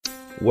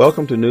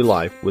Welcome to New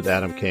Life with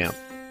Adam Camp.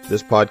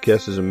 This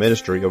podcast is a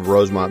ministry of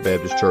Rosemont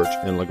Baptist Church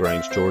in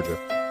LaGrange,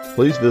 Georgia.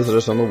 Please visit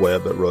us on the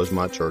web at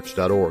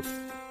rosemontchurch.org.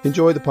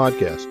 Enjoy the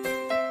podcast.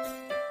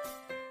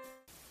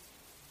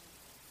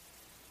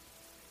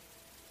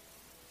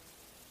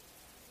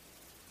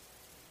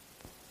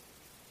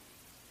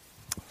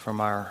 From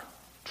our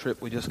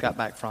trip we just got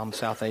back from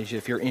South Asia,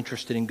 if you're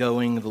interested in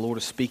going, the Lord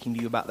is speaking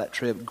to you about that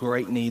trip,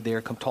 great need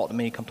there, come talk to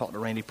me, come talk to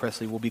Randy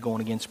Presley. We'll be going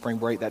again spring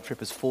break. That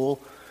trip is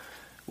full.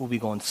 We'll be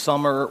going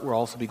summer. We'll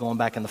also be going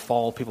back in the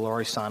fall. People are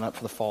already signed up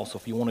for the fall, so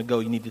if you want to go,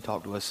 you need to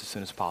talk to us as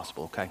soon as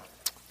possible, okay?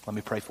 Let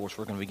me pray for us.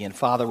 We're going to begin.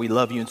 Father, we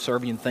love you and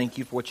serve you, and thank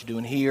you for what you're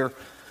doing here.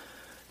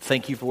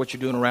 Thank you for what you're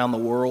doing around the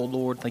world,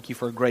 Lord. Thank you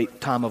for a great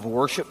time of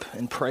worship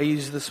and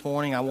praise this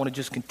morning. I want to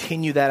just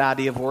continue that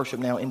idea of worship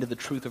now into the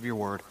truth of your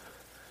word.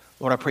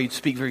 Lord, I pray you'd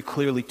speak very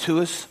clearly to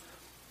us.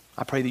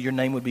 I pray that your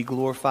name would be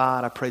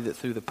glorified. I pray that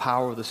through the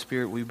power of the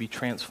Spirit we would be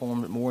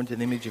transformed more into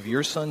the image of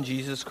your Son,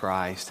 Jesus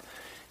Christ.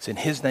 It's in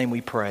his name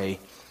we pray.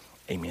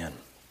 Amen.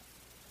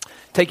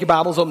 Take your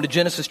Bibles open to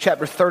Genesis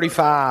chapter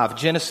 35.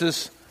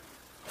 Genesis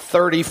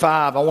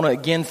 35. I want to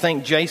again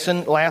thank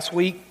Jason last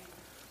week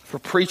for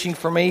preaching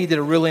for me. He did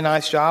a really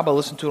nice job. I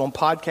listened to it on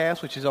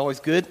podcast, which is always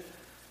good.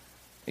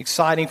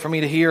 Exciting for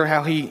me to hear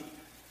how he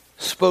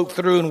spoke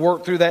through and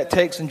worked through that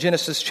text in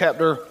Genesis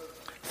chapter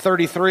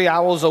 33. I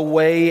was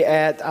away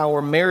at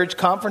our marriage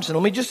conference, and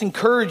let me just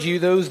encourage you,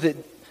 those that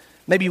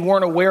maybe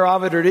weren't aware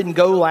of it or didn't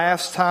go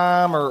last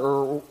time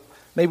or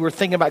maybe we're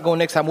thinking about going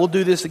next time. We'll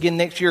do this again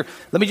next year.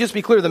 Let me just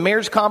be clear. The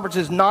marriage conference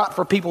is not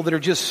for people that are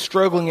just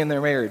struggling in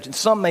their marriage. And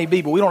some may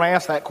be, but we don't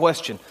ask that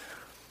question.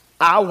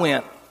 I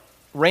went.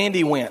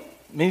 Randy went.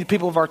 Many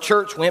people of our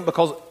church went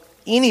because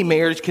any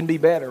marriage can be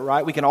better,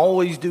 right? We can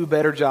always do a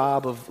better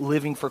job of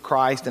living for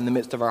Christ in the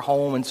midst of our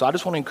home. And so I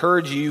just want to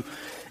encourage you,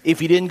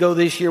 if you didn't go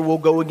this year, we'll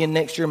go again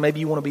next year.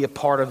 Maybe you want to be a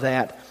part of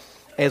that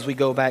as we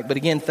go back. But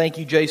again, thank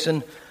you,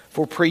 Jason,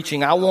 for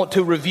preaching. I want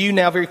to review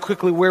now very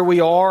quickly where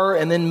we are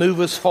and then move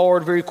us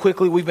forward very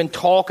quickly. We've been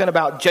talking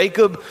about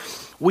Jacob.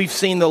 We've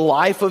seen the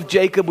life of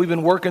Jacob. We've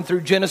been working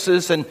through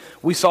Genesis, and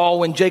we saw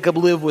when Jacob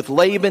lived with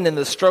Laban and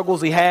the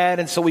struggles he had.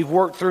 And so we've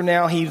worked through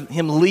now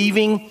him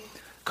leaving.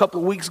 A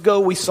couple of weeks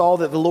ago, we saw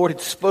that the Lord had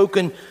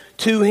spoken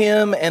to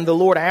him, and the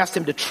Lord asked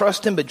him to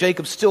trust him, but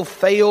Jacob still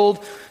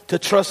failed to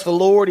trust the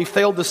Lord. He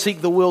failed to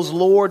seek the will's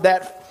Lord.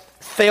 That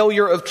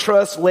failure of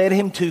trust led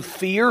him to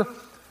fear.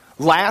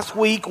 Last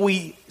week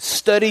we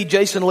studied,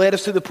 Jason led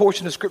us through the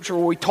portion of Scripture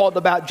where we talked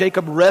about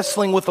Jacob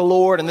wrestling with the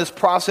Lord and this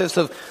process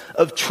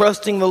of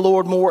trusting the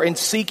Lord more and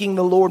seeking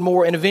the Lord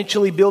more and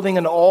eventually building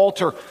an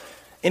altar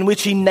in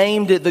which he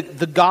named it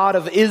the God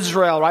of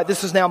Israel, right?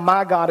 This is now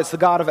my God. It's the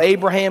God of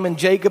Abraham and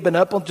Jacob, and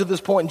up until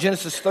this point in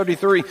Genesis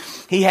 33,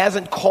 he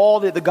hasn't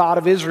called it the God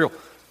of Israel.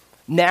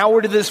 Now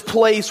we're to this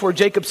place where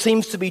Jacob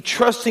seems to be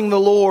trusting the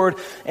Lord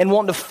and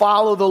wanting to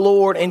follow the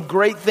Lord, and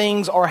great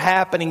things are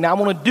happening. Now I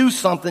want to do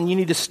something. You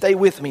need to stay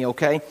with me,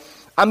 okay?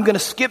 I'm going to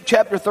skip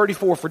chapter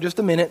 34 for just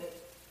a minute.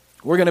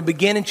 We're going to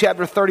begin in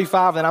chapter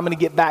 35, and I'm going to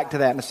get back to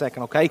that in a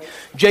second, okay?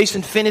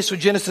 Jason finished with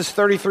Genesis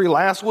 33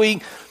 last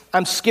week.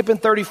 I'm skipping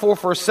 34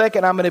 for a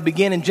second. I'm going to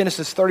begin in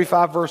Genesis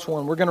 35, verse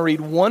 1. We're going to read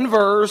one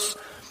verse,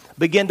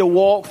 begin to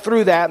walk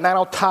through that, and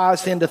that'll tie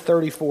us into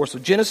 34. So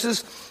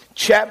Genesis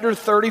chapter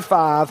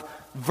 35,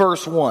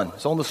 verse 1.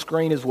 It's on the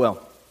screen as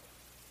well.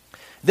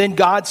 Then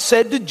God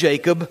said to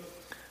Jacob,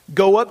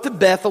 "Go up to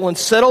Bethel and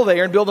settle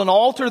there and build an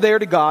altar there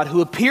to God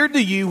who appeared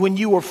to you when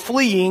you were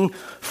fleeing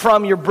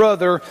from your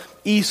brother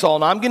Esau."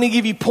 Now I'm going to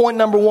give you point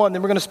number one,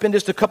 then we're going to spend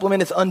just a couple of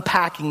minutes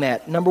unpacking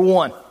that. Number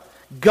one,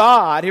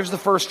 God, here's the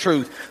first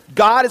truth.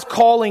 God is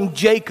calling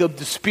Jacob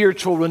to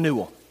spiritual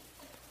renewal.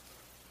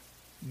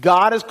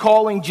 God is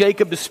calling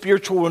Jacob to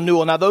spiritual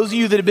renewal. Now those of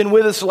you that have been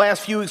with us the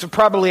last few weeks are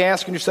probably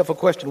asking yourself a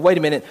question. Wait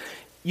a minute.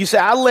 You say,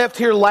 I left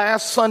here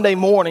last Sunday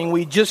morning.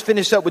 We just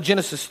finished up with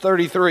Genesis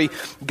 33.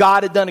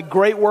 God had done a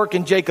great work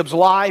in Jacob's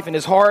life and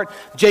his heart.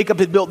 Jacob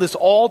had built this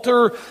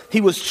altar. He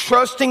was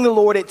trusting the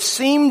Lord. It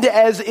seemed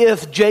as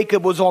if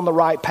Jacob was on the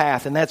right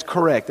path, and that's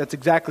correct. That's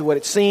exactly what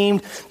it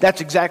seemed.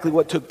 That's exactly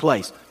what took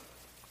place.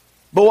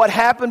 But what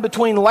happened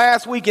between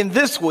last week and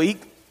this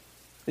week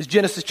is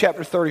Genesis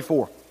chapter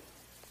 34.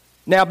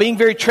 Now, being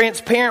very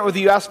transparent with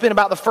you, I spent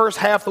about the first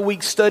half of the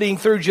week studying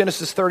through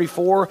Genesis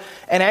 34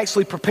 and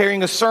actually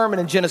preparing a sermon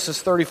in Genesis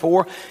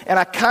 34. And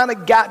I kind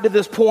of got to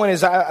this point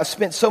as I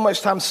spent so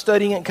much time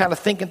studying it and kind of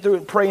thinking through it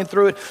and praying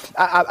through it.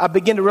 I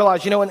began to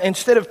realize,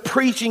 instead of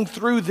preaching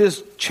through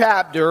this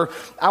chapter,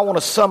 I want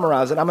to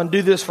summarize it. I'm going to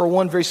do this for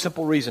one very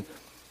simple reason.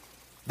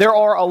 There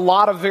are a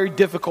lot of very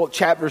difficult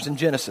chapters in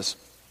Genesis.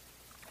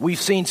 We've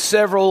seen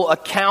several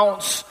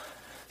accounts,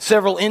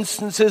 several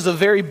instances of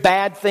very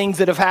bad things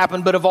that have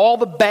happened, but of all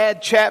the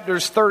bad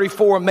chapters,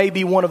 34 may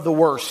be one of the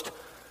worst.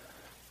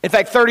 In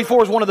fact,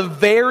 34 is one of the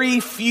very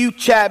few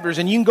chapters,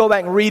 and you can go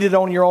back and read it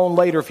on your own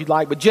later if you'd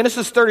like, but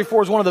Genesis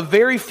 34 is one of the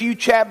very few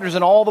chapters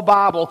in all the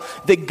Bible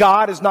that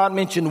God has not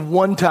mentioned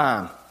one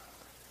time.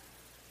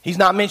 He's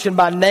not mentioned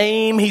by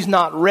name. He's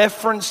not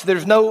referenced.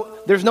 There's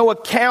no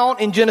account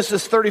in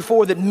Genesis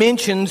 34 that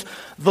mentions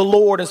the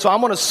Lord. And so I'm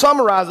going to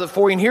summarize it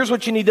for you. And here's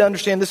what you need to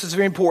understand. This is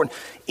very important.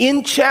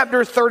 In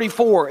chapter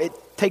 34, it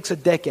takes a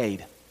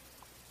decade.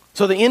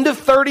 So the end of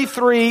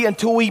 33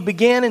 until we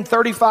begin in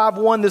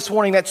 35:1 this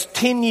morning, that's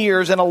 10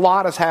 years, and a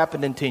lot has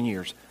happened in 10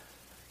 years.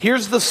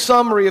 Here's the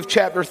summary of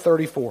chapter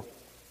 34.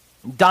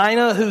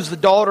 Dinah, who's the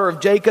daughter of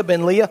Jacob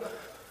and Leah,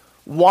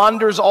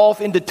 wanders off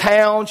into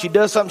town. She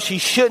does something she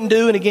shouldn't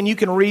do. And again, you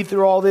can read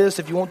through all this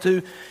if you want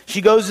to.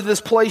 She goes to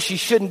this place she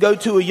shouldn't go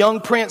to. A young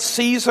prince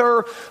sees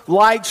her,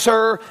 likes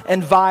her,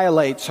 and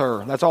violates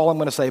her. That's all I'm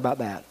going to say about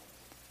that.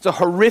 It's a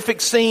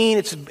horrific scene.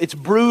 It's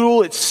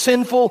brutal. It's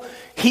sinful.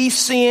 He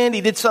sinned.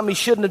 He did something he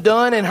shouldn't have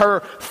done. And her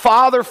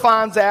father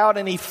finds out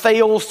and he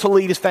fails to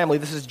lead his family.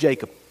 This is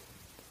Jacob.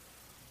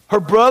 Her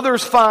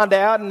brothers find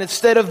out, and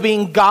instead of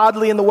being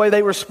godly in the way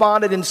they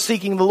responded in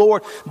seeking the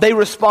Lord, they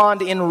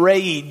respond in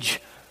rage.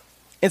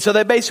 And so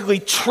they basically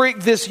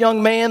trick this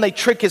young man. They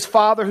trick his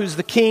father, who's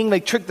the king.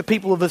 They trick the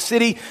people of the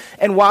city.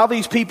 And while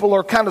these people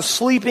are kind of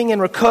sleeping and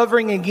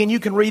recovering, again, you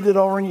can read it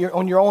on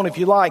your own if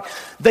you like,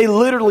 they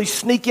literally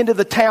sneak into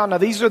the town. Now,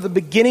 these are the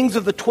beginnings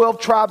of the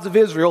 12 tribes of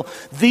Israel.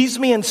 These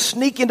men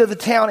sneak into the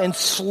town and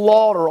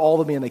slaughter all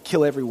the men. They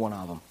kill every one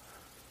of them.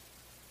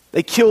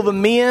 They kill the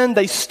men,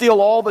 they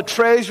steal all the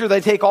treasure, they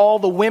take all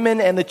the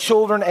women and the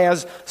children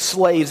as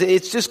slaves.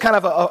 It's just kind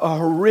of a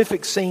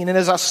horrific scene. And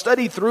as I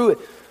studied through it,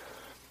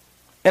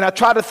 and I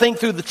tried to think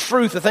through the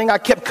truth, the thing I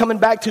kept coming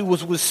back to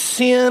was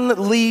sin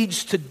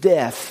leads to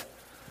death.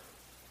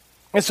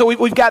 And so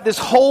we've got this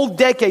whole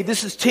decade,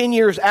 this is 10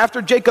 years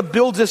after Jacob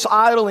builds this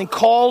idol and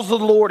calls the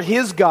Lord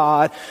his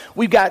God.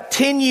 We've got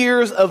 10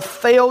 years of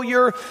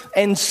failure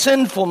and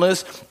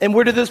sinfulness. And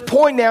we're to this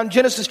point now in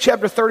Genesis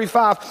chapter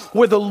 35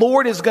 where the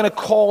Lord is going to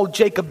call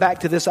Jacob back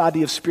to this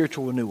idea of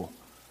spiritual renewal.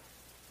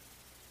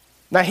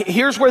 Now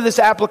here's where this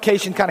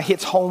application kind of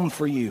hits home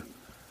for you.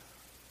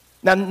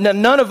 Now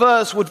none of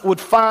us would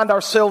find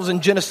ourselves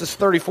in Genesis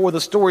 34.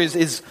 The story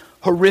is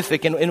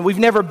horrific, and we've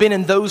never been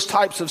in those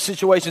types of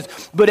situations.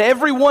 But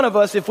every one of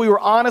us, if we were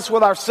honest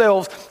with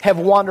ourselves, have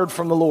wandered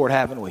from the Lord,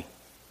 haven't we?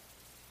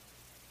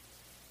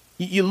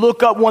 You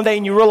look up one day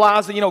and you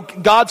realize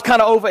that, God's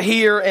kind of over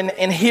here,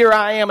 and here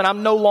I am, and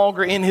I'm no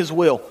longer in His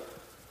will.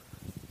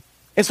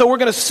 And so we're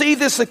going to see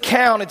this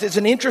account. It's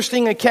an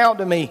interesting account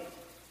to me,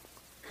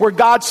 where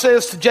God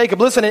says to Jacob,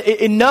 listen,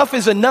 enough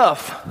is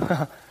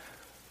enough.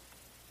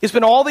 It's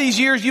been all these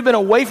years you've been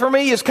away from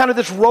me. It's kind of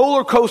this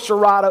roller coaster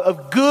ride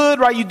of good,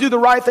 right? You do the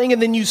right thing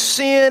and then you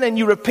sin and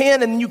you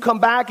repent and then you come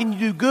back and you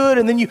do good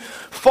and then you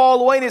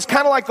fall away. And it's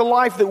kind of like the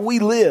life that we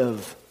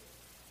live.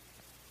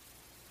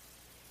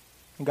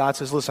 And God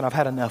says, listen, I've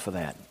had enough of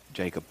that,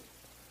 Jacob.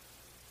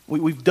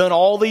 We've done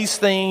all these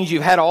things.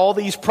 You've had all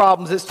these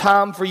problems. It's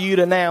time for you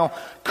to now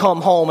come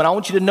home. And I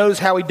want you to notice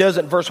how He does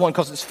it in verse 1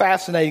 because it's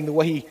fascinating the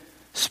way He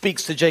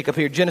speaks to Jacob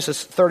here.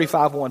 Genesis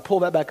 35:1. Pull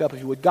that back up if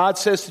you would. God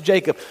says to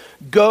Jacob,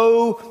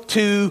 go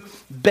to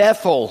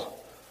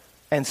Bethel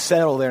and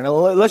settle there. Now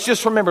let's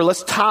just remember,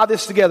 let's tie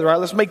this together, right?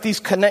 Let's make these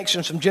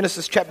connections from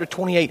Genesis chapter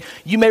 28.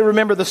 You may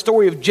remember the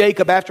story of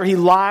Jacob after he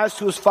lies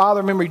to his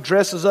father. Remember, he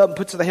dresses up and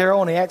puts the hair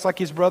on. He acts like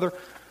his brother.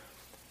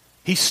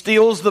 He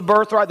steals the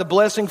birthright, the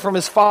blessing from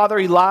his father.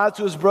 He lies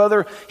to his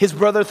brother. His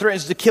brother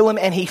threatens to kill him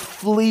and he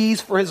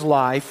flees for his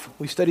life.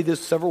 We studied this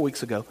several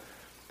weeks ago.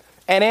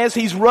 And as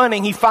he's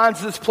running, he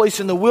finds this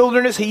place in the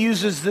wilderness. He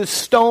uses this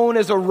stone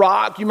as a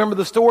rock. You remember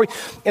the story?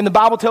 And the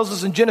Bible tells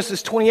us in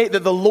Genesis 28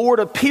 that the Lord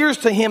appears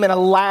to him in a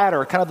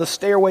ladder, kind of the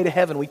stairway to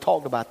heaven. We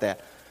talked about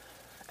that.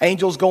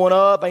 Angels going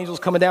up, angels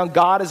coming down.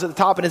 God is at the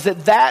top. And it's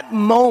at that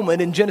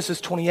moment in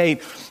Genesis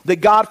 28 that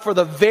God, for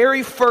the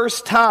very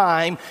first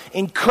time,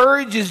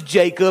 encourages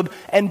Jacob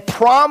and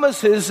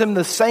promises him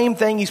the same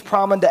thing He's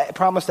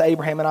promised to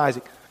Abraham and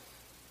Isaac.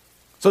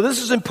 So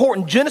this is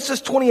important. Genesis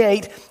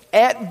 28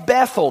 at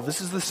Bethel, this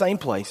is the same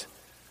place,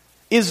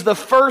 is the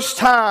first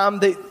time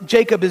that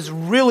Jacob is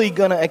really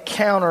going to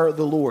encounter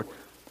the Lord.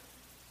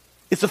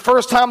 It's the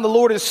first time the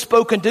Lord has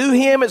spoken to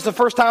him. It's the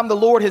first time the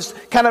Lord has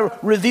kind of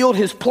revealed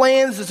His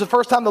plans. It's the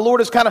first time the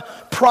Lord has kind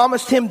of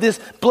promised him this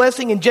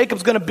blessing, and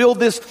Jacob's going to build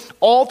this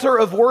altar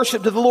of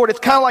worship to the Lord. It's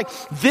kind of like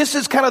this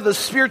is kind of the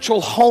spiritual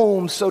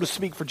home, so to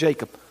speak, for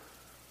Jacob.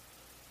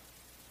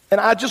 And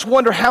I just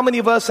wonder how many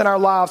of us in our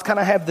lives kind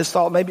of have this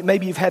thought.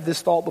 Maybe you've had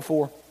this thought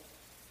before.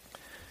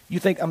 You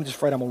think, I'm just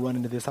afraid I'm going to run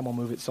into this. I'm going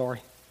to move it,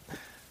 sorry.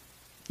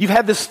 You've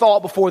had this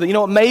thought before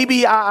that,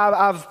 maybe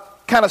I've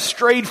kind of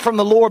strayed from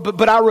the Lord,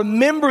 but I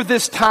remember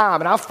this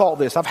time, and I've thought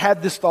this. I've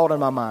had this thought in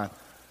my mind.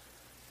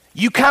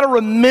 You kind of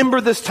remember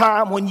this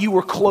time when you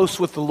were close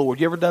with the Lord.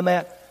 You ever done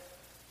that?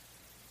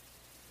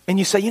 And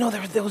you say,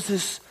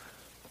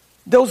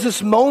 there was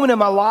this moment in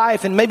my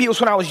life, and maybe it was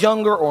when I was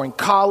younger or in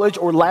college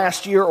or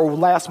last year or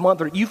last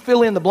month, or you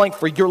fill in the blank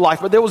for your life,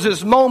 but there was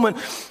this moment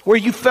where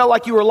you felt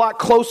like you were a lot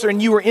closer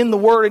and you were in the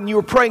Word and you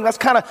were praying. That's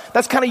kind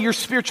of your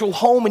spiritual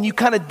home, and you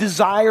kind of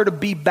desire to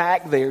be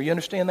back there. You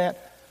understand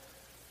that?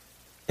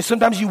 And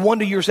sometimes you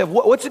wonder to yourself,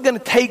 what's it going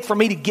to take for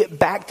me to get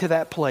back to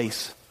that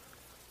place?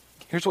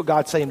 Here's what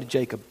God's saying to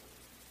Jacob.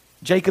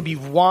 Jacob,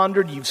 you've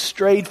wandered, you've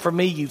strayed from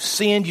me, you've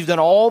sinned, you've done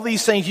all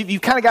these things.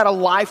 You've kind of got a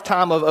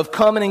lifetime of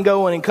coming and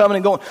going and coming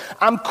and going.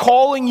 I'm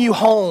calling you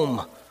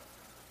home.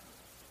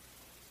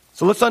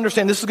 So let's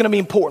understand, this is going to be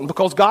important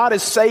because God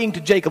is saying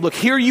to Jacob, look,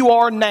 here you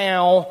are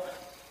now,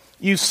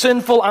 you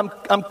sinful,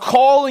 I'm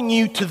calling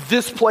you to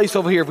this place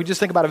over here. If we just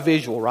think about a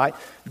visual, right?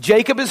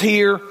 Jacob is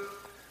here.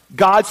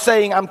 God's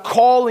saying, I'm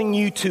calling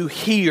you to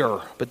here.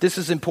 But this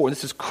is important.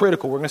 This is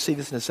critical. We're going to see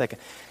this in a second.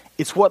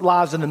 It's what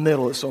lies in the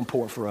middle that's so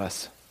important for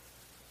us.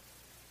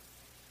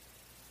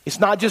 It's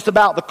not just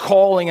about the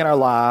calling in our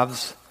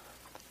lives.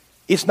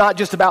 It's not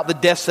just about the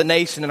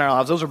destination in our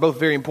lives. Those are both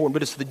very important,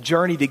 but it's the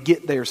journey to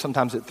get there.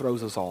 Sometimes it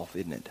throws us off,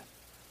 isn't it?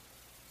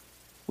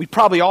 We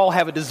probably all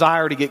have a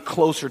desire to get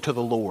closer to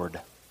the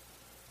Lord.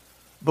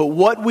 But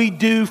what we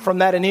do from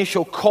that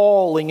initial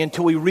calling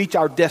until we reach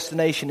our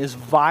destination is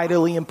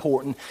vitally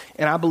important,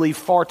 and I believe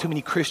far too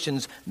many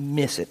Christians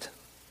miss it.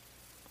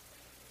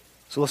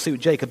 So let's see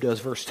what Jacob does,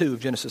 verse 2 of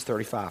Genesis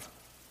 35.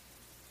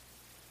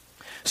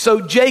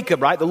 So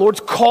Jacob, right, the Lord's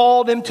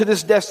called him to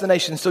this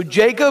destination. So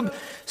Jacob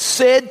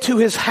said to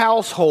his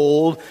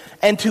household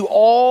and to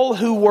all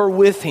who were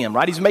with him,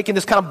 right? He's making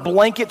this kind of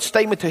blanket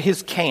statement to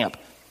his camp.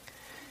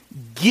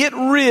 Get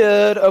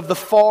rid of the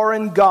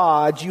foreign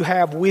gods you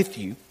have with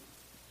you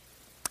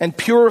and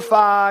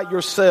purify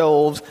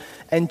yourselves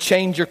and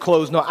change your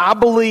clothes. Now, I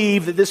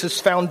believe that this is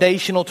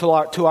foundational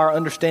to our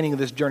understanding of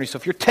this journey. So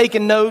if you're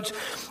taking notes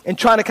and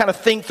trying to kind of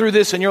think through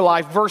this in your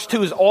life, verse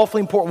 2 is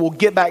awfully important. We'll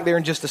get back there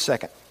in just a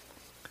second.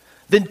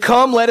 Then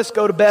come, let us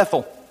go to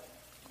Bethel,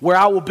 where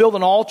I will build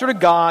an altar to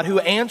God who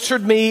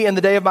answered me in the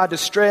day of my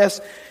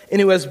distress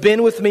and who has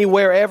been with me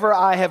wherever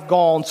I have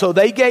gone. So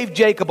they gave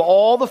Jacob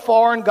all the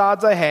foreign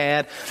gods they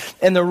had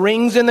and the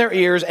rings in their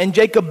ears, and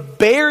Jacob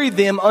buried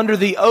them under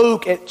the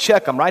oak at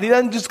Shechem, right? He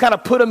doesn't just kind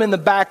of put them in the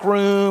back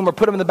room or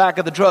put them in the back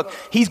of the truck.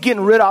 He's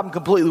getting rid of them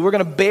completely. We're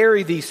going to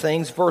bury these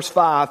things, verse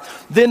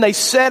 5. Then they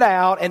set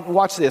out, and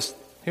watch this.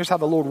 Here's how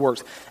the Lord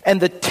works.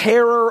 And the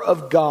terror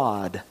of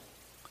God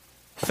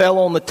fell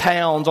on the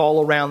towns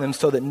all around them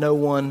so that no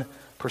one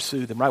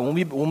pursued them, right?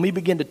 When we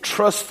begin to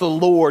trust the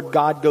Lord,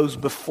 God goes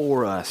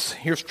before us.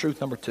 Here's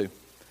truth number 2.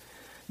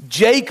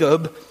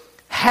 Jacob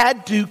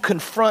had to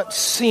confront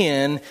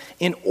sin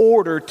in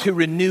order to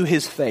renew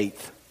his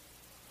faith.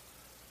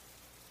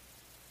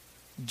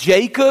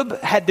 Jacob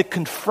had to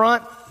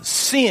confront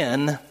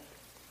sin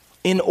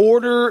in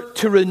order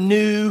to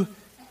renew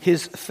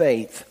his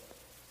faith.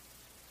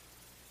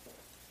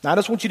 Now, I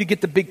just want you to get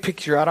the big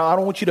picture. I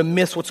don't want you to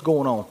miss what's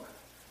going on.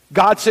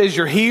 God says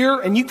you're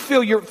here, and you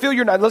feel your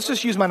let's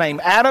just use my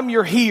name. Adam,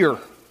 you're here.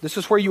 This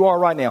is where you are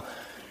right now.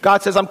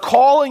 God says, I'm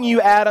calling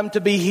you, Adam,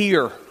 to be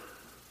here.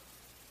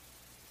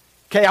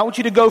 Okay, I want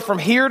you to go from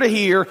here to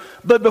here,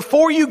 but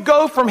before you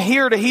go from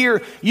here to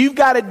here, you've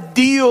got to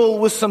deal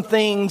with some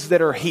things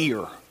that are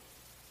here.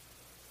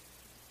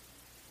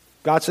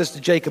 God says to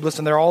Jacob,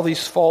 listen, there are all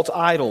these false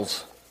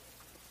idols.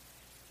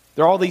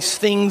 There are all these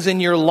things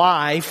in your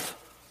life.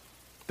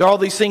 There are all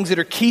these things that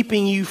are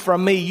keeping you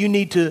from me. You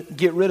need to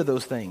get rid of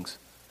those things.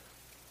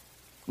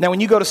 Now, when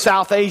you go to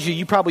South Asia,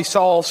 you probably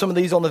saw some of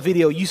these on the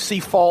video. You see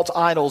false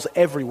idols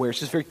everywhere. It's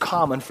just very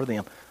common for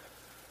them.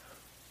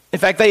 In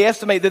fact, they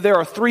estimate that there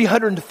are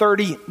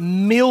 330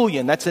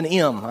 million, that's an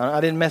M, I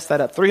didn't mess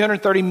that up,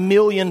 330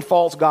 million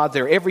false gods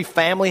there. Every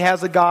family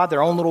has a god,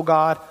 their own little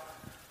god.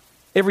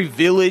 Every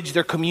village,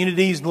 their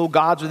communities, little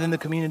gods within the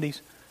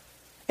communities.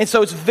 And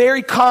so it's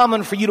very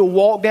common for you to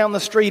walk down the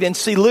street and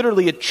see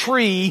literally a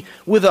tree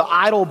with an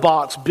idol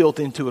box built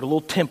into it, a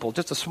little temple,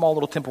 just a small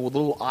little temple with a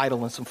little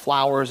idol and some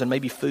flowers and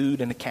maybe food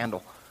and a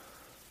candle.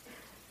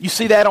 You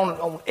see that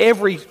on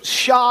every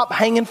shop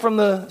hanging from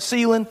the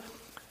ceiling.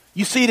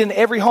 You see it in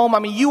every home. I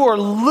mean, you are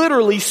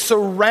literally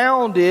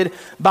surrounded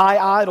by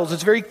idols.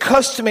 It's very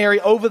customary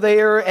over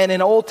there and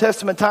in Old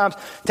Testament times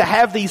to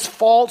have these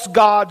false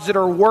gods that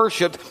are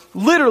worshipped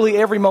literally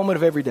every moment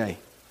of every day.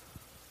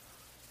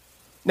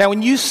 Now,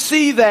 when you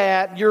see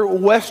that, your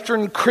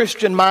Western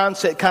Christian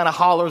mindset kind of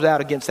hollers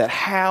out against that.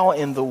 How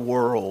in the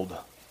world,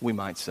 we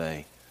might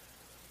say?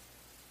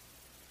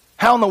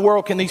 How in the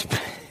world can these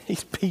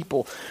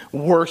people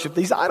worship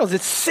these idols?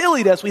 It's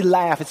silly to us. We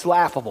laugh. It's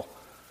laughable.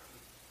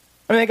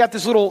 I mean, they got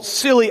this little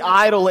silly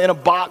idol in a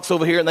box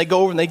over here, and they go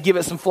over and they give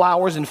it some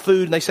flowers and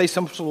food, and they say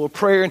some sort of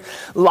prayer and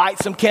light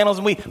some candles,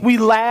 and we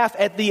laugh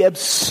at the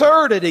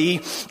absurdity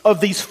of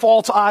these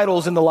false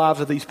idols in the lives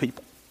of these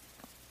people.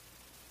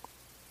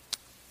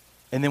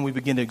 And then we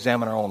begin to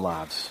examine our own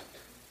lives.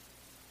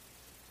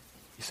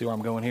 You see where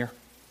I'm going here?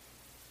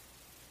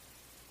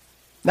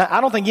 Now, I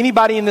don't think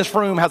anybody in this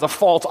room has a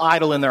false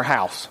idol in their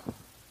house.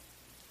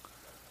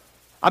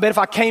 I bet if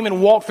I came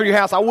and walked through your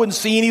house, I wouldn't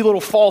see any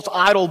little false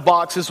idol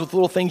boxes with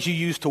little things you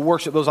use to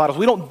worship those idols.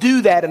 We don't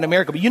do that in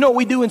America. But you know what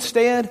we do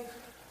instead?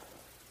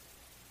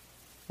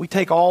 We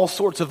take all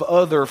sorts of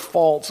other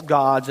false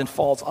gods and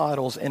false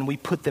idols and we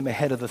put them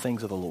ahead of the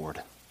things of the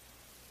Lord.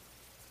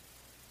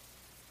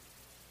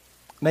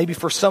 Maybe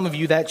for some of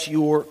you, that's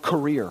your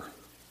career.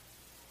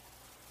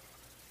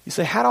 You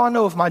say, how do I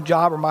know if my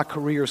job or my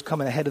career is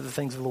coming ahead of the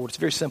things of the Lord? It's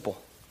very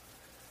simple.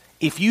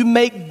 If you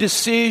make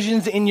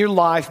decisions in your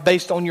life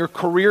based on your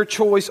career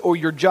choice or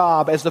your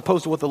job as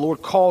opposed to what the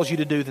Lord calls you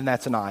to do, then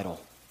that's an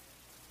idol.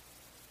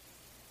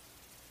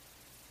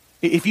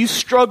 If you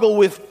struggle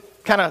with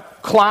kind of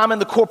climbing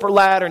the corporate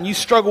ladder and you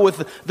struggle with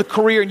the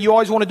career and you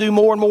always want to do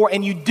more and more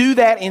and you do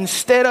that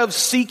instead of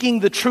seeking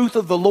the truth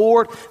of the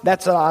Lord,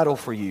 that's an idol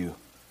for you.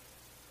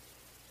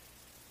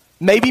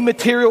 Maybe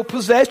material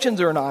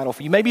possessions are an idol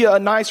for you. Maybe a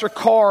nicer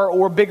car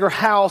or a bigger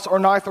house or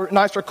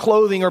nicer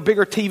clothing or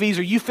bigger TVs,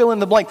 or you fill in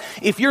the blank.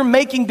 If you're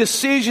making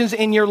decisions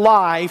in your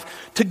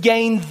life to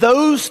gain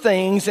those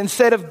things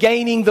instead of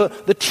gaining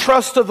the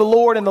trust of the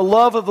Lord and the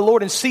love of the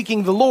Lord and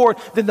seeking the Lord,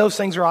 then those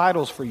things are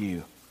idols for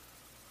you.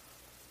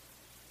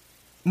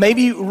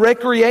 Maybe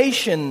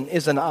recreation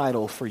is an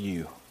idol for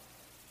you.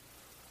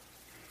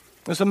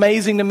 It's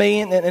amazing to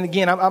me, and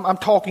again, I'm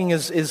talking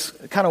as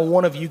kind of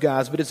one of you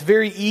guys, but it's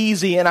very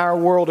easy in our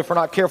world, if we're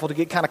not careful, to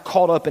get kind of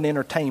caught up in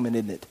entertainment,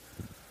 isn't it?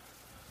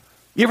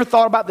 You ever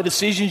thought about the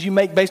decisions you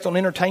make based on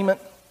entertainment?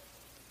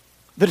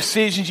 The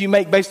decisions you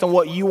make based on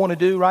what you want to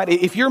do, right?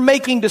 If you're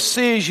making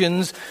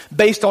decisions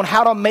based on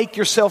how to make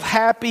yourself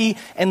happy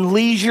and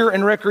leisure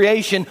and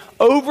recreation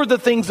over the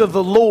things of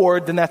the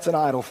Lord, then that's an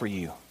idol for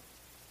you.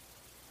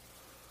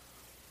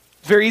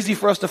 It's very easy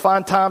for us to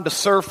find time to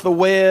surf the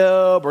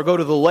web or go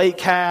to the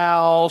lake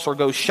house or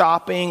go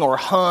shopping or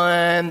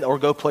hunt or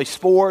go play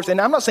sports.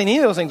 And I'm not saying any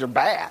of those things are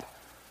bad.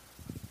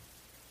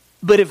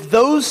 But if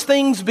those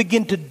things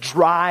begin to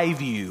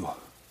drive you,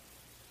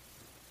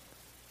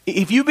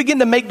 if you begin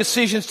to make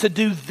decisions to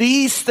do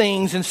these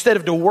things instead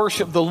of to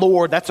worship the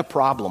Lord, that's a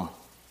problem.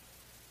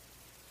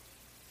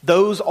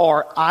 Those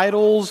are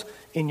idols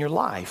in your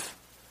life.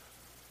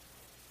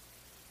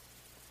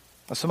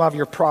 Some of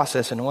you are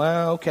processing,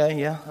 well, okay,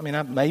 yeah, I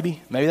mean, maybe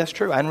that's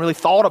true. I hadn't really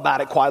thought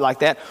about it quite like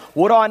that.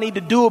 What do I need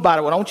to do about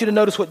it? Well, I want you to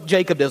notice what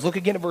Jacob does. Look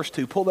again at verse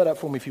 2. Pull that up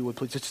for me if you would,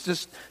 please. It's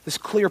just this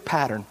clear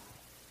pattern.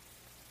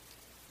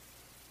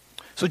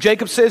 So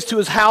Jacob says to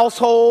his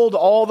household,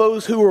 all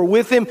those who are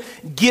with him,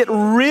 get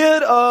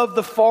rid of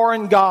the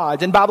foreign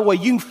gods. And by the way,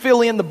 you can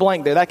fill in the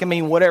blank there. That can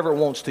mean whatever it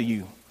wants to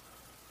you.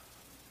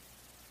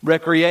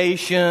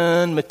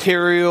 Recreation,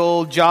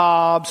 material,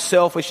 job,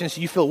 selfishness,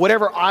 you feel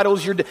whatever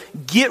idols you're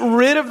get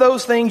rid of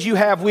those things you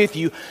have with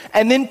you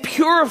and then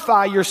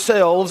purify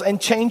yourselves and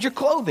change your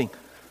clothing.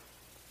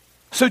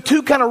 So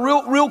two kind of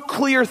real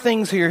clear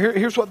things here.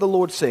 Here's what the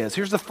Lord says.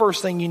 Here's the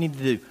first thing you need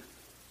to do.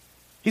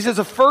 He says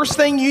the first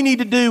thing you need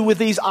to do with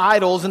these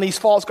idols and these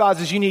false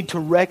gods is you need to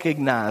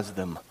recognize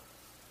them.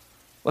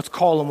 Let's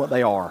call them what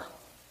they are.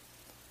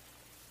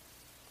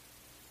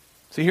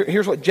 See,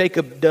 here's what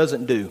Jacob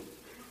doesn't do.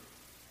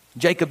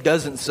 Jacob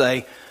doesn't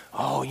say,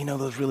 oh, you know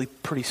those really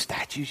pretty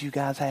statues you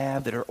guys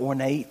have that are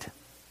ornate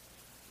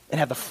and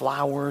have the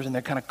flowers and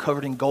they're kind of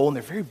covered in gold and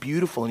they're very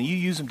beautiful and you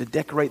use them to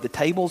decorate the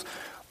tables?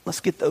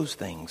 Let's get those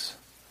things.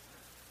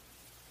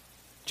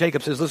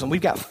 Jacob says, listen, we've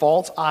got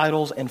false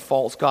idols and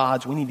false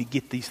gods. We need to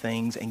get these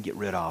things and get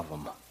rid of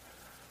them.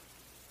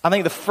 I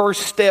think the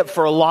first step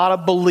for a lot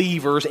of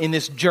believers in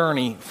this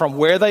journey from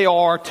where they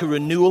are to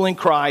renewal in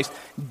Christ,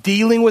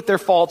 dealing with their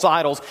false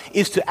idols,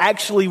 is to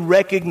actually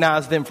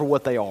recognize them for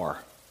what they are.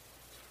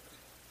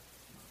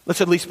 Let's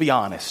at least be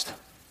honest.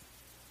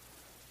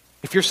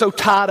 If you're so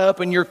tied up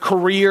in your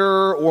career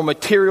or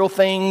material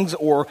things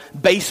or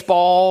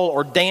baseball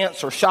or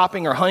dance or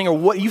shopping or hunting or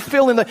what you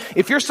feel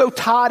if you're so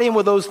tied in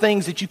with those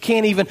things that you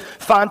can't even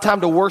find time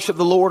to worship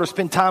the Lord or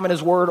spend time in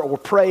His Word or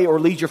pray or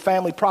lead your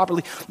family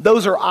properly,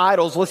 those are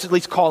idols. Let's at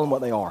least call them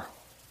what they are.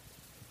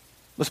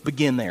 Let's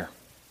begin there.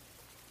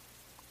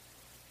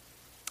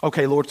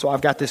 Okay, Lord, so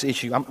I've got this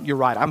issue. You're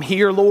right. I'm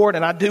here, Lord,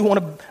 and I do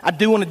want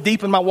to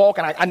deepen my walk,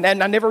 and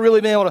I never really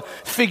been able to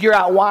figure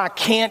out why I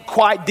can't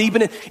quite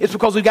deepen it. It's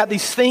because we've got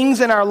these things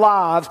in our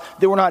lives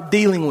that we're not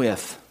dealing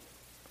with.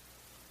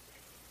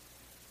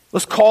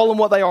 Let's call them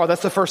what they are.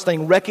 That's the first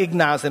thing.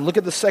 Recognize them. Look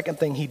at the second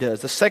thing he does.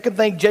 The second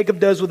thing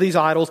Jacob does with these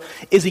idols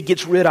is he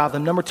gets rid of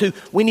them. Number two,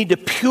 we need to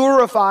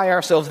purify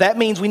ourselves. That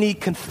means we need to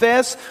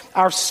confess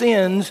our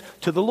sins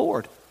to the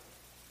Lord.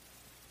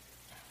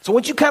 So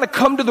once you kind of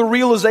come to the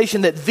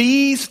realization that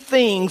these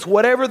things,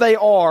 whatever they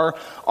are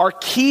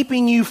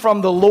keeping you from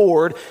the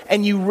Lord,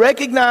 and you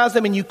recognize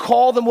them and you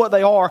call them what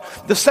they are,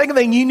 the second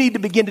thing you need to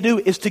begin to do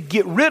is to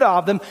get rid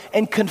of them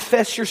and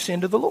confess your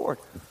sin to the Lord.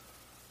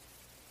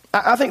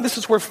 I think this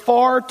is where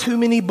far too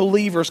many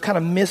believers kind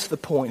of miss the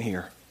point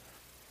here.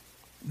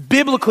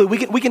 Biblically,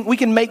 we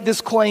can make this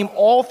claim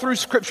all through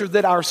Scripture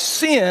that our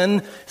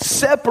sin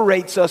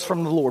separates us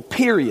from the Lord,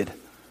 period.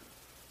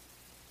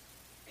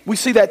 We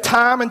see that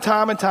time and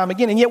time and time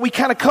again. And yet we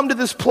kind of come to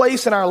this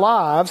place in our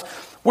lives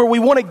where we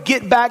want to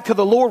get back to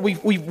the Lord.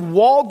 We've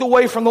walked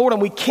away from the Lord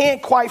and we can't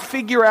quite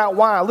figure out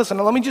why. Listen,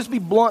 let me just be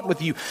blunt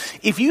with you.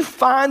 If you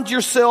find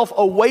yourself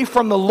away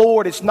from the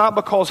Lord, it's not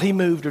because He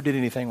moved or did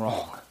anything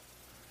wrong.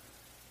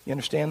 You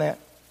understand that?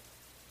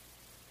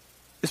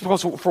 It's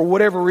because for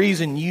whatever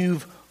reason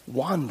you've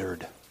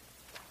wandered.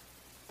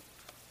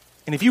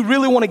 And if you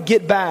really want to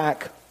get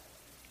back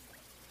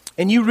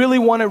and you really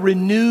want to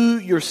renew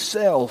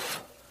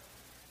yourself,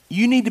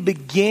 you need to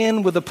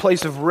begin with a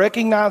place of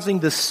recognizing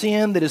the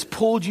sin that has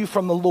pulled you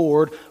from the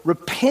Lord,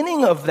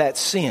 repenting of that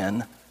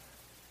sin,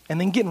 and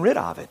then getting rid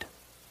of it.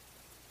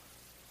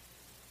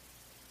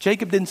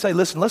 Jacob didn't say,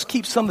 listen, let's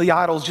keep some of the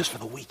idols just for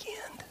the weekend.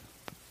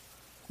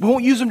 We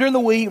won't use them during the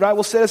week, right?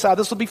 We'll set aside.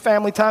 This will be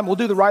family time. We'll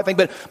do the right thing.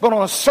 But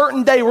on a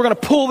certain day, we're going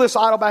to pull this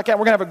idol back out.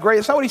 We're going to have a great...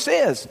 That's not what he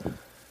says.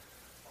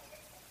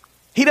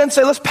 He doesn't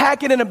say, let's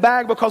pack it in a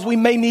bag because we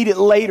may need it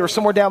later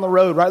somewhere down the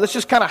road, right? Let's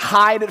just kind of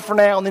hide it for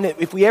now, and then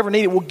if we ever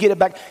need it, we'll get it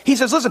back. He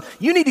says, listen,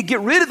 you need to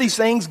get rid of these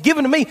things, give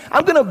them to me.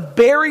 I'm going to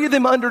bury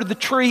them under the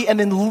tree and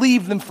then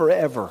leave them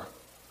forever.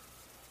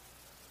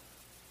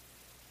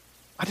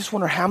 I just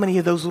wonder how many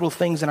of those little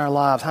things in our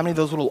lives, how many of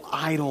those little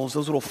idols,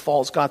 those little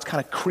false gods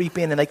kind of creep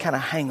in and they kind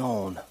of hang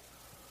on.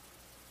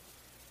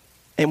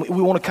 And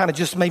we want to kind of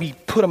just maybe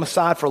put them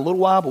aside for a little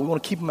while, but we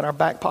want to keep them in our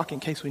back pocket in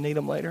case we need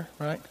them later,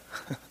 right?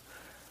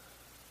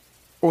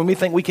 Or when we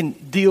think we can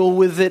deal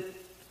with it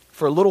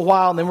for a little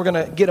while and then we're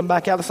going to get them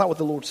back out. That's not what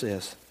the Lord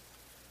says.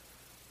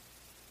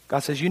 God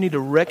says you need to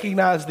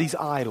recognize these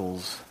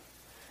idols.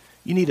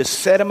 You need to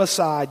set them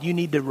aside. You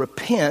need to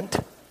repent,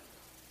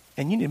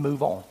 and you need to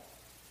move on.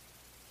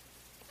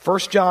 1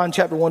 John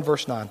chapter 1,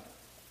 verse 9.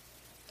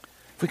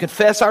 If we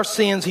confess our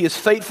sins, he is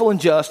faithful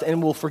and just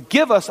and will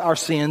forgive us our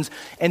sins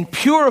and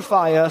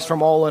purify us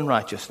from all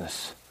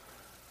unrighteousness.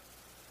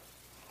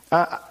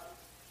 I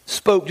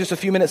spoke just a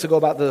few minutes ago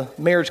about the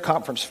marriage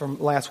conference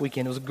from last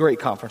weekend. It was a great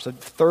conference. I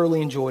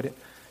thoroughly enjoyed it.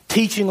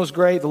 Teaching was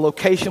great. The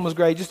location was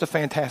great. Just a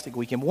fantastic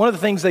weekend. One of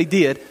the things they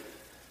did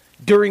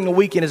during the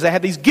weekend is they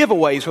had these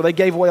giveaways where they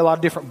gave away a lot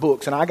of different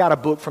books. And I got a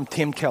book from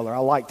Tim Keller. I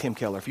like Tim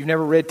Keller. If you've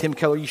never read Tim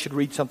Keller, you should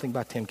read something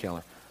by Tim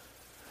Keller.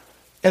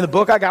 And the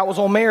book I got was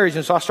on marriage,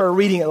 and so I started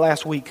reading it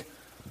last week.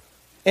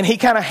 And he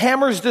kind of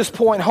hammers this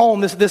point home,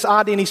 this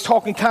idea, and he's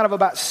talking kind of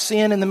about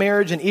sin in the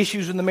marriage and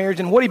issues in the marriage.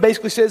 And what he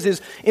basically says is,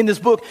 in this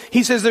book,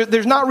 he says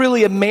there's not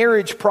really a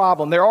marriage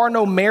problem. There are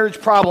no marriage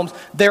problems.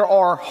 There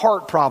are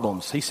heart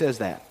problems. He says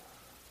that.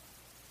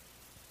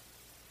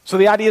 So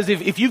the idea is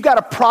if you've got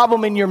a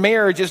problem in your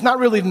marriage, it's not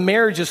really the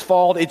marriage's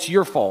fault, it's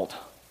your fault.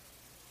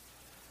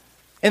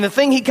 And the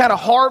thing he kind of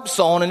harps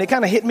on, and it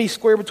kind of hit me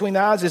square between the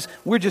eyes, is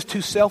we're just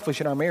too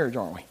selfish in our marriage,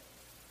 aren't we?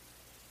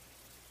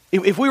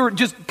 If we were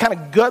just kind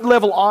of gut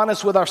level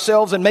honest with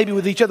ourselves and maybe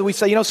with each other, we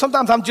say,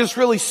 sometimes I'm just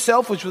really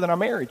selfish within our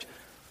marriage.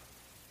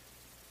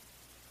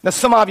 Now,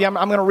 some of you, I'm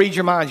going to read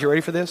your minds. You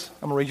ready for this?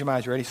 I'm going to read your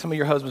minds. You ready? Some of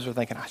your husbands are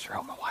thinking, I sure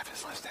hope my wife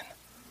is listening.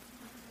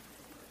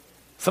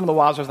 Some of the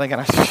wives are thinking,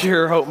 I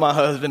sure hope my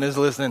husband is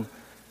listening.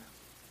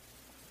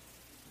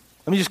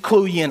 Let me just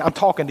clue you in. I'm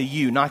talking to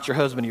you, not your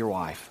husband or your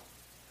wife.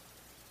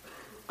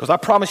 Because I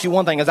promise you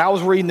one thing, as I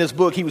was reading this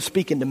book, he was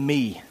speaking to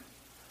me.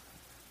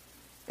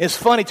 It's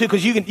funny too,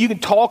 because you can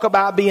talk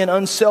about being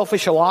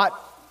unselfish a lot.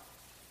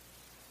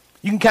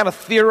 You can kind of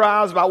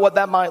theorize about what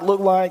that might look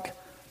like.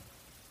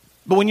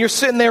 But when you're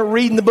sitting there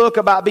reading the book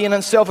about being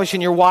unselfish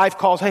and your wife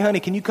calls, hey honey,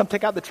 can you come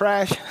take out the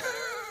trash?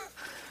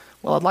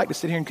 Well, I'd like to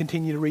sit here and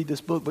continue to read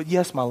this book, but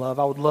yes, my love,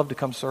 I would love to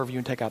come serve you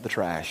and take out the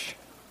trash.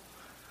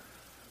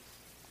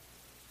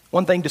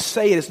 One thing to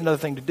say it is another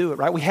thing to do it,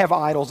 right? We have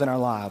idols in our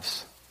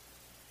lives.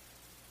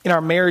 In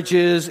our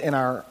marriages, in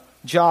our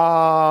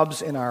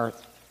jobs, in our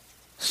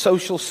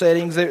social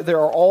settings, there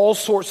are all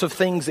sorts of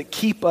things that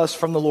keep us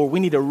from the Lord. We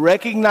need to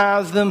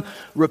recognize them,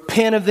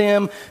 repent of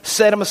them,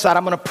 set them aside.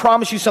 I'm going to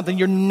promise you something.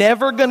 You're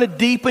never going to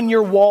deepen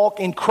your walk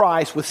in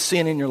Christ with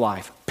sin in your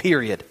life,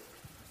 period.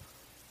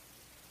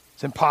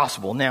 It's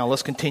impossible. Now,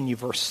 let's continue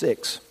verse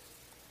 6.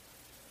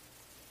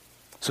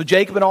 So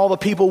Jacob and all the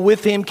people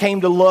with him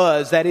came to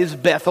Luz, that is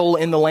Bethel,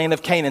 in the land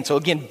of Canaan. So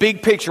again,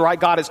 big picture, right?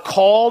 God has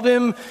called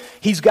him.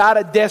 He's got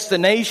a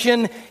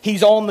destination.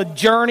 He's on the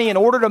journey. In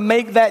order to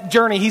make that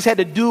journey, he's had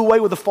to do away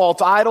with the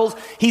false idols.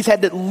 He's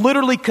had to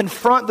literally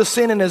confront the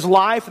sin in his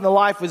life and the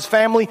life of his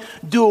family,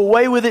 do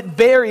away with it,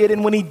 bury it.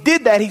 And when he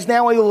did that, he's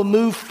now able to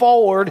move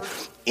forward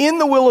in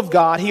the will of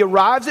God. He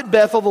arrives at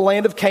Bethel, the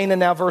land of Canaan,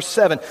 now verse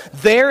 7.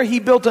 There he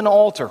built an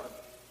altar.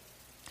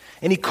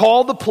 And he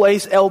called the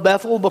place El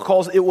Bethel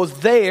because it was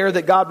there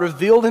that God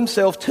revealed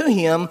himself to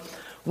him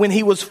when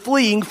he was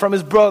fleeing from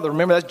his brother.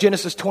 Remember, that's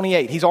Genesis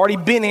 28. He's already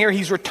been here.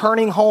 He's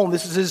returning home.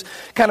 This is his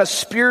kind of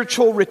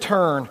spiritual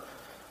return.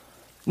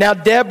 Now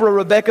Deborah,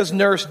 Rebekah's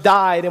nurse,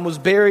 died and was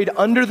buried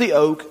under the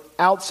oak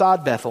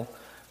outside Bethel.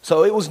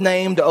 So it was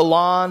named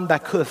Elon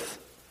Bakuth.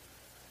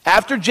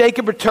 After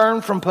Jacob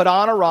returned from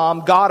Padan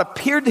Aram, God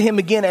appeared to him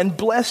again and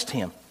blessed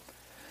him.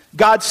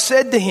 God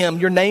said to him,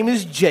 your name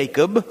is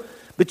Jacob,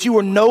 but you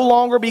will no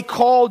longer be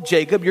called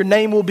Jacob. Your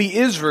name will be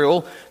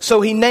Israel.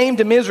 So he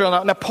named him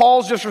Israel. Now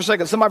pause just for a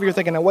second. Some of you are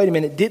thinking, now wait a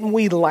minute. Didn't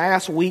we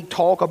last week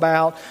talk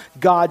about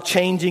God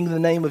changing the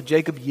name of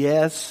Jacob?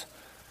 Yes.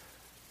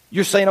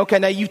 You're saying, okay,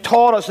 now you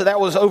taught us that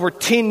was over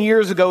 10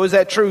 years ago. Is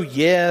that true?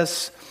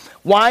 Yes.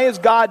 Why is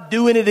God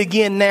doing it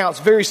again now? It's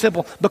very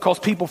simple. Because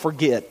people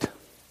forget.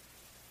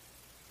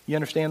 You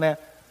understand that?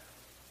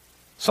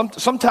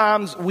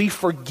 Sometimes we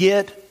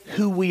forget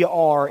who we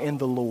are in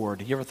the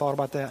Lord. You ever thought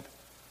about that?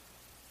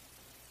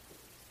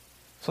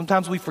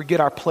 Sometimes we forget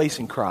our place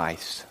in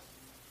Christ.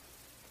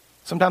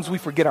 Sometimes we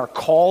forget our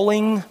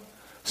calling.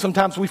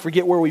 Sometimes we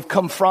forget where we've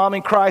come from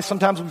in Christ.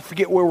 Sometimes we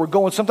forget where we're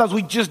going. Sometimes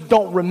we just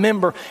don't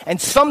remember. And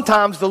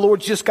sometimes the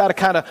Lord's just got to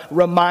kind of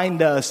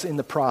remind us in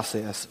the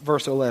process.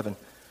 Verse 11.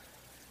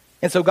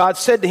 And so God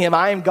said to him,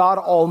 I am God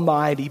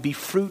Almighty. Be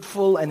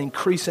fruitful and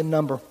increase in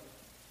number.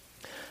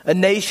 A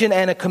nation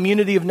and a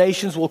community of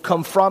nations will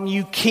come from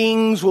you.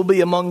 Kings will be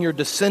among your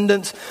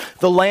descendants.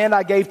 The land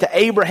I gave to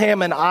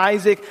Abraham and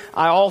Isaac,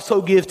 I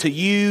also give to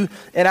you.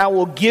 And I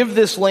will give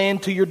this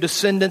land to your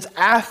descendants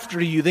after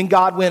you. Then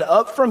God went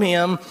up from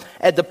him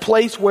at the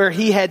place where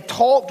he had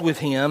talked with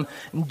him.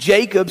 And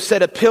Jacob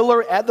set a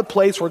pillar at the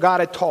place where God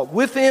had talked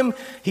with him.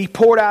 He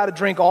poured out a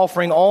drink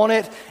offering on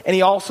it. And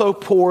he also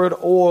poured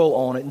oil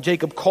on it. And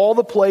Jacob called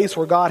the place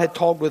where God had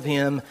talked with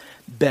him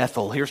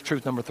Bethel. Here's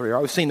truth number 3. All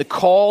right, we've seen the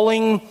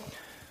calling,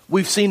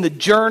 we've seen the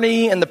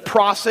journey and the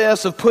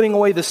process of putting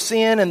away the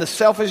sin and the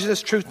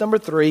selfishness. Truth number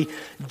 3,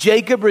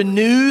 Jacob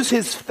renews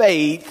his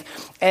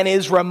faith and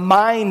is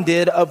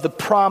reminded of the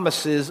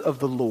promises of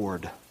the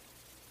Lord.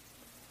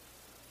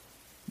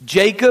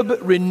 Jacob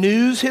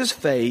renews his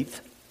faith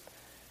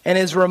and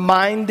is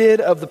reminded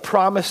of the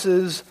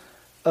promises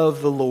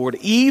of the Lord.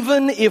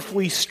 Even if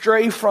we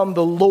stray from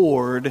the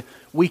Lord,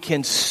 we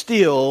can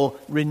still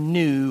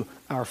renew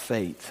our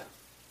faith.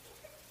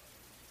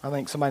 I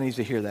think somebody needs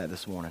to hear that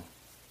this morning.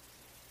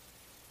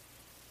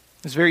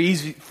 It's very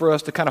easy for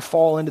us to kind of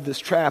fall into this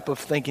trap of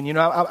thinking,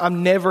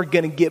 I'm never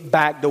going to get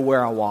back to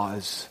where I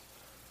was.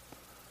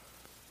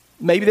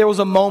 Maybe there was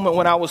a moment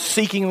when I was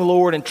seeking the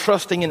Lord and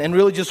trusting and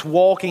really just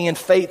walking in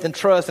faith and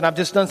trust, and I've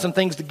just done some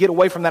things to get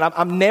away from that.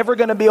 I'm never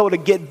going to be able to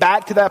get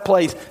back to that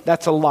place.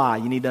 That's a lie.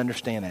 You need to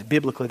understand that.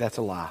 Biblically, that's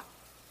a lie.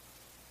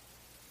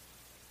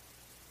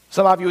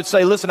 Some of you would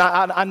say, listen,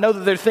 I know that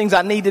there are things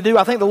I need to do.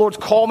 I think the Lord's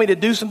called me to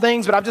do some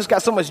things, but I've just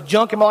got so much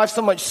junk in my life,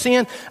 so much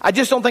sin. I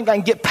just don't think I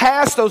can get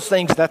past those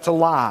things. That's a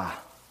lie.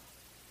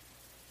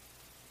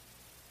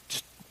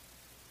 Just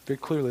very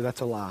clearly,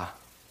 that's a lie.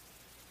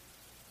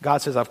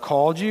 God says, I've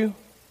called you.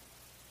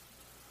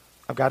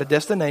 I've got a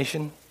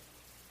destination.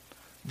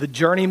 The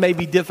journey may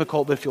be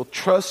difficult, but if you'll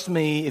trust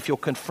me, if you'll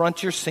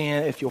confront your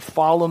sin, if you'll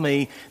follow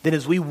me, then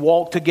as we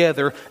walk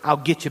together, I'll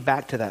get you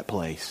back to that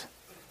place.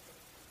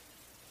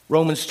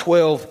 Romans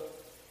 12,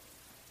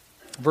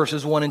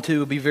 verses 1 and 2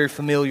 will be very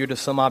familiar to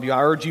some of you. I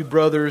urge you,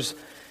 brothers,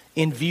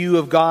 in view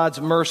of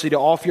God's mercy, to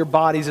offer your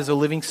bodies as a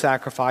living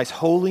sacrifice,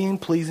 holy and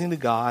pleasing to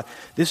God.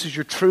 This is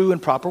your true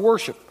and proper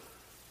worship.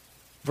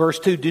 Verse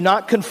 2, do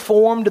not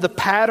conform to the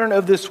pattern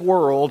of this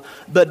world,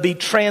 but be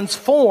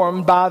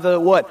transformed by the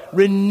what?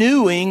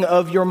 Renewing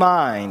of your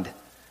mind.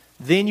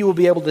 Then you will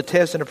be able to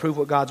test and approve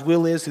what God's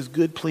will is, his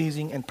good,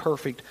 pleasing, and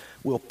perfect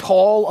will.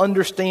 Paul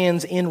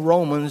understands in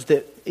Romans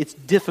that it's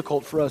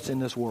difficult for us in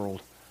this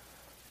world.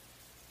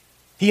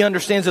 He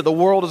understands that the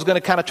world is going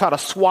to kind of try to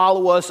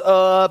swallow us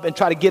up and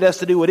try to get us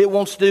to do what it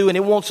wants to do, and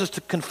it wants us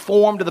to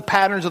conform to the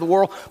patterns of the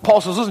world.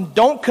 Paul says, listen,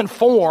 don't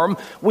conform.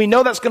 We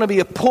know that's going to be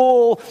a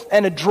pull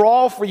and a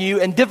draw for you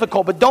and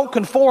difficult, but don't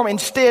conform.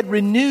 Instead,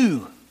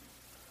 renew.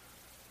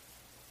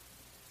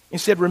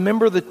 Instead,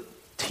 remember the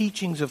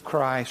teachings of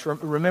Christ.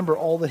 Remember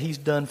all that he's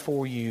done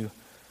for you.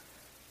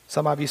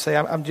 Some of you say,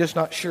 I'm just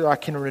not sure I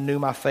can renew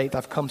my faith.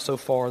 I've come so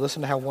far.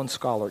 Listen to how one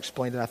scholar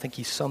explained it. I think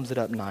he sums it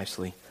up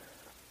nicely.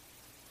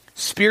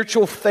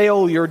 Spiritual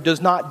failure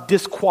does not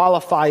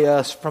disqualify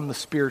us from the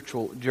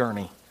spiritual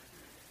journey.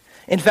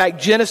 In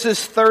fact,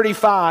 Genesis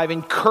 35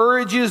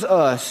 encourages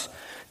us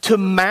to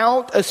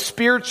mount a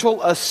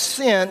spiritual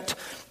ascent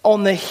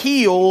on the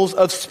heels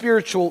of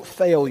spiritual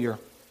failure.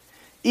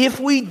 If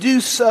we do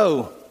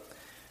so,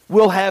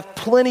 we'll have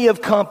plenty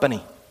of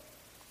company.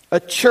 A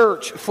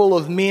church full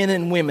of men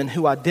and women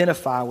who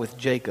identify with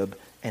Jacob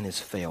and his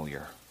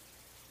failure.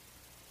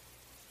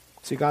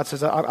 See, God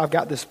says, I've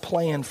got this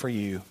plan for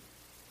you.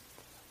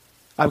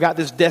 I've got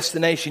this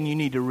destination you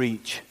need to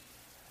reach.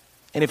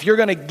 And if you're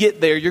going to get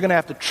there, you're going to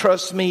have to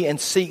trust me and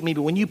seek me.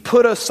 But when you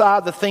put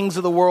aside the things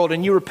of the world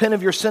and you repent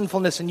of your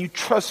sinfulness and you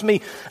trust me,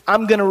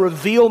 I'm going to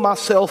reveal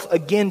myself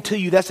again to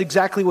you. That's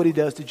exactly what he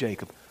does to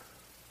Jacob.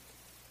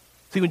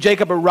 See, when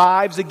Jacob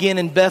arrives again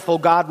in Bethel,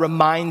 God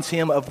reminds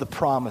him of the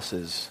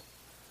promises.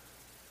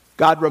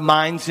 God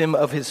reminds him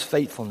of his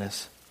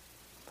faithfulness.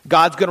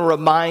 God's going to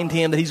remind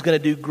him that he's going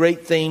to do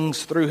great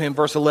things through him.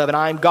 Verse 11,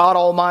 I am God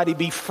Almighty,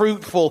 be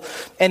fruitful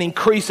and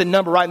increase in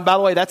number. Right, and by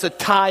the way, that's a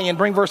tie-in.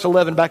 Bring verse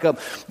 11 back up.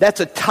 That's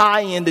a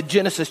tie-in to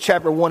Genesis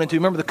chapter 1 and 2.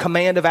 Remember the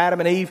command of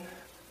Adam and Eve?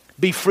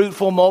 Be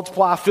fruitful,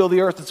 multiply, fill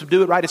the earth, and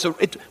subdue it, right?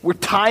 We're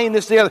tying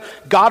this together.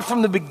 God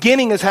from the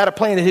beginning has had a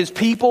plan that his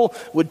people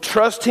would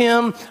trust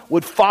him,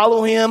 would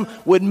follow him,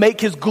 would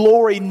make his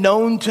glory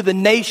known to the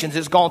nations.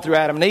 It's gone through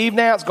Adam and Eve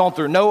now. It's gone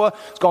through Noah.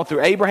 It's gone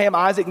through Abraham,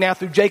 Isaac, now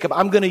through Jacob.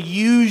 I'm going to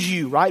use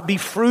you, right? Be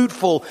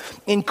fruitful,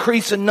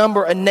 increase in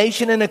number. A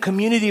nation and a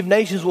community of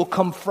nations will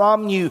come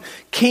from you.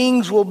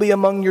 Kings will be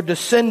among your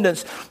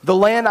descendants. The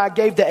land I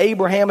gave to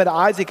Abraham and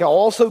Isaac, I'll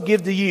also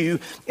give to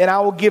you, and I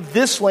will give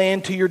this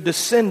land to your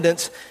descendants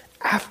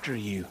after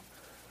you.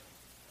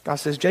 God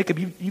says, Jacob,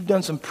 you've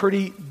done some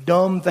pretty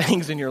dumb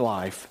things in your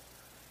life.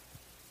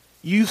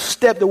 You've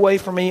stepped away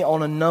from me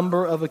on a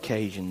number of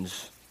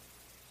occasions.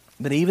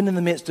 But even in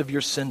the midst of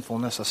your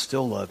sinfulness, I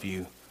still love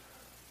you.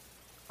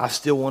 I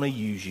still want to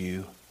use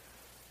you.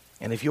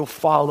 And if you'll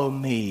follow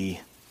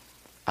me,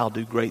 I'll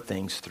do great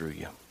things through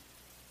you.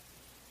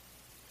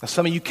 Now,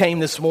 some of you came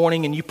this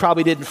morning and you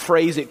probably didn't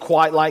phrase it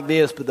quite like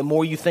this, but the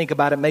more you think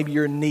about it, maybe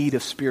you're in need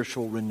of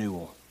spiritual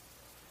renewal.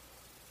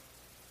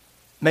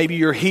 Maybe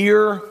you're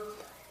here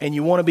and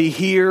you want to be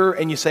here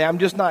and you say, I'm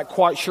just not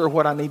quite sure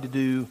what I need to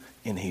do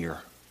in here.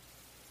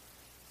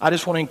 I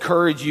just want to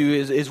encourage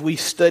you as we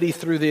study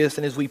through this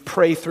and as we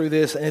pray through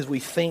this and as we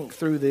think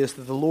through this,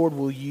 that the Lord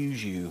will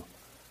use you.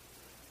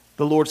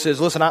 The Lord says,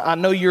 listen, I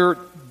know you're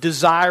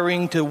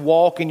desiring to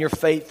walk in your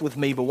faith with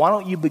me, but why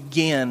don't you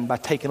begin by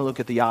taking a look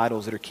at the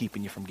idols that are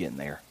keeping you from getting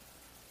there?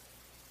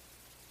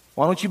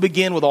 Why don't you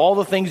begin with all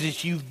the things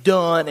that you've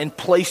done and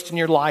placed in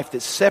your life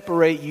that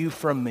separate you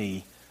from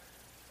me?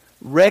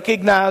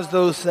 Recognize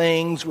those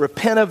things,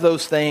 repent of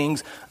those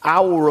things.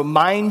 I will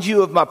remind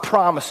you of my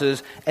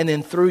promises, and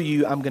then through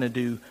you, I'm going to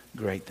do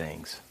great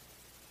things.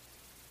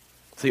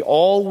 See,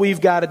 all we've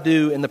got to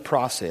do in the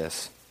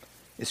process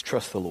is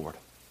trust the Lord.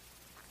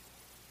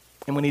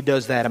 And when He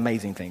does that,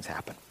 amazing things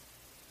happen.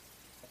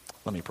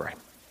 Let me pray.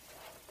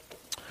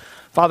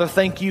 Father,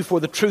 thank you for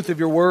the truth of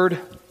your word.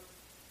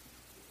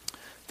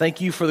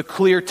 Thank you for the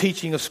clear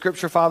teaching of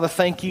Scripture, Father.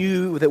 Thank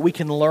you that we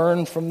can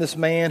learn from this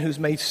man who's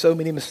made so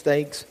many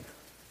mistakes.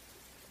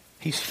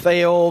 He's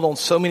failed on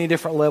so many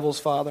different levels,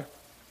 Father.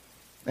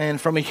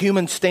 And from a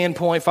human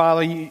standpoint,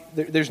 Father,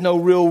 there's no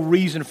real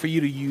reason for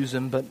you to use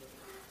him, but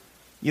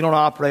you don't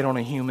operate on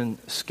a human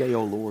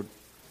scale, Lord.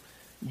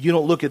 You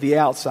don't look at the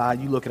outside,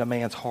 you look at a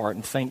man's heart,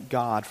 and thank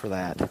God for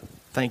that.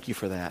 Thank you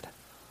for that.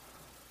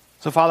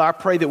 So, Father, I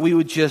pray that we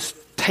would just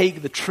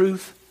take the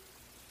truth,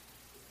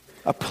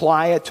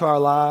 apply it to our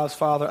lives,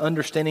 Father,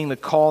 understanding the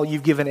call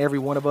you've given every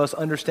one of us,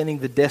 understanding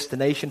the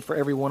destination for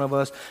every one of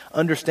us,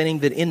 understanding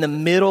that in the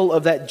middle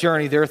of that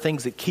journey, there are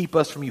things that keep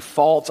us from you,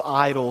 false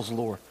idols,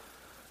 Lord,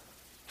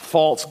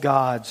 false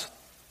gods,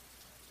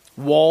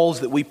 walls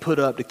that we put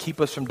up to keep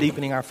us from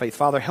deepening our faith.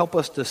 Father, help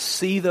us to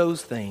see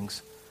those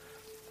things,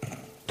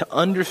 to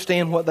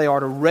understand what they are,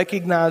 to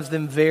recognize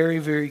them very,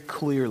 very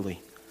clearly.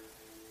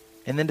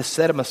 And then to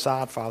set them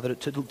aside, Father,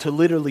 to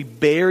literally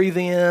bury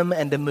them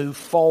and to move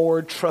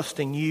forward,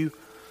 trusting you.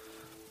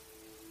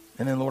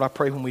 And then, Lord, I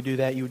pray when we do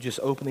that, you would just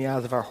open the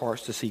eyes of our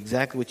hearts to see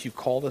exactly what you've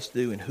called us to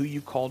do and who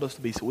you've called us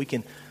to be so we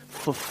can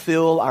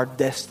fulfill our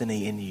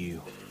destiny in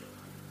you.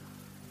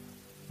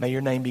 May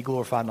your name be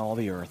glorified in all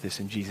the earth. This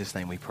in Jesus'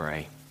 name we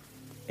pray.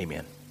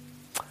 Amen.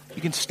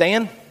 You can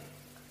stand.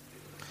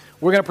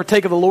 We're going to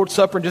partake of the Lord's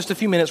Supper in just a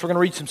few minutes. We're going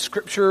to read some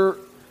scripture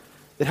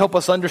that help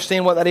us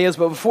understand what that is.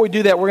 But before we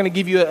do that, we're going to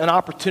give you an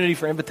opportunity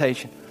for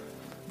invitation.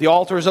 The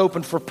altar is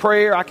open for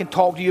prayer. I can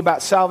talk to you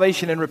about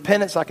salvation and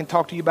repentance. I can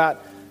talk to you about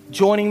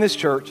joining this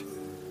church.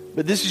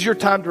 But this is your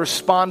time to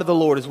respond to the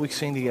Lord as we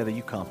sing together.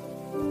 You come.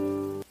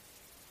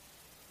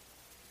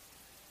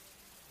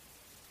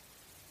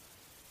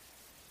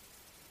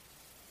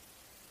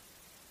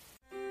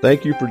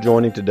 Thank you for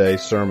joining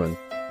today's sermon.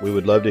 We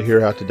would love to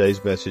hear how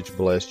today's message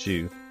blessed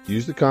you.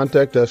 Use the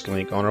Contact Us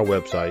link on our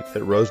website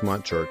at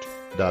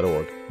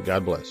rosemontchurch.org.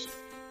 God bless.